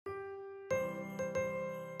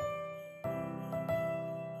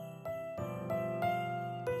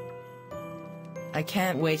I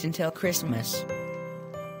can't wait until Christmas.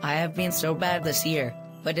 I have been so bad this year,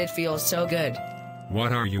 but it feels so good.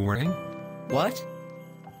 What are you wearing? What?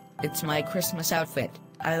 It's my Christmas outfit.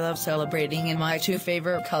 I love celebrating in my two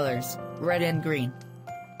favorite colors, red and green.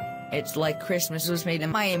 It's like Christmas was made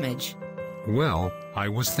in my image. Well, I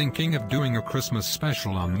was thinking of doing a Christmas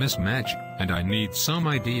special on Mismatch, and I need some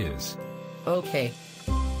ideas. Okay.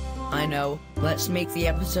 I know, let's make the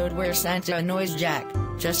episode where Santa annoys Jack,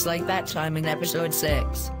 just like that time in episode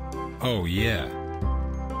 6. Oh yeah.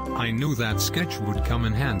 I knew that sketch would come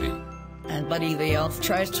in handy. And Buddy the Elf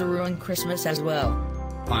tries to ruin Christmas as well.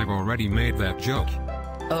 I've already made that joke.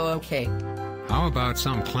 Oh okay. How about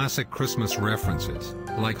some classic Christmas references,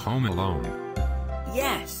 like Home Alone?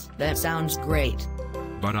 Yes, that sounds great.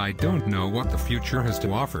 But I don't know what the future has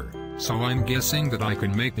to offer, so I'm guessing that I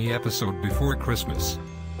can make the episode before Christmas.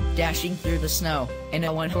 Dashing through the snow, in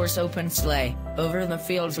a one-horse open sleigh, over the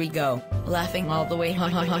fields we go, laughing all the way ha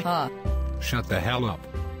ha ha ha. Shut the hell up.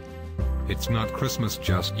 It's not Christmas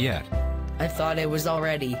just yet. I thought it was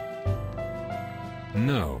already.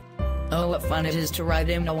 No. Oh, what fun it is to ride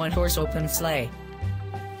in a one-horse open sleigh.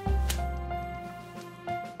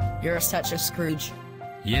 You're such a Scrooge.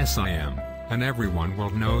 Yes I am, and everyone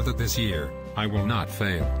will know that this year, I will not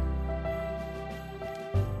fail.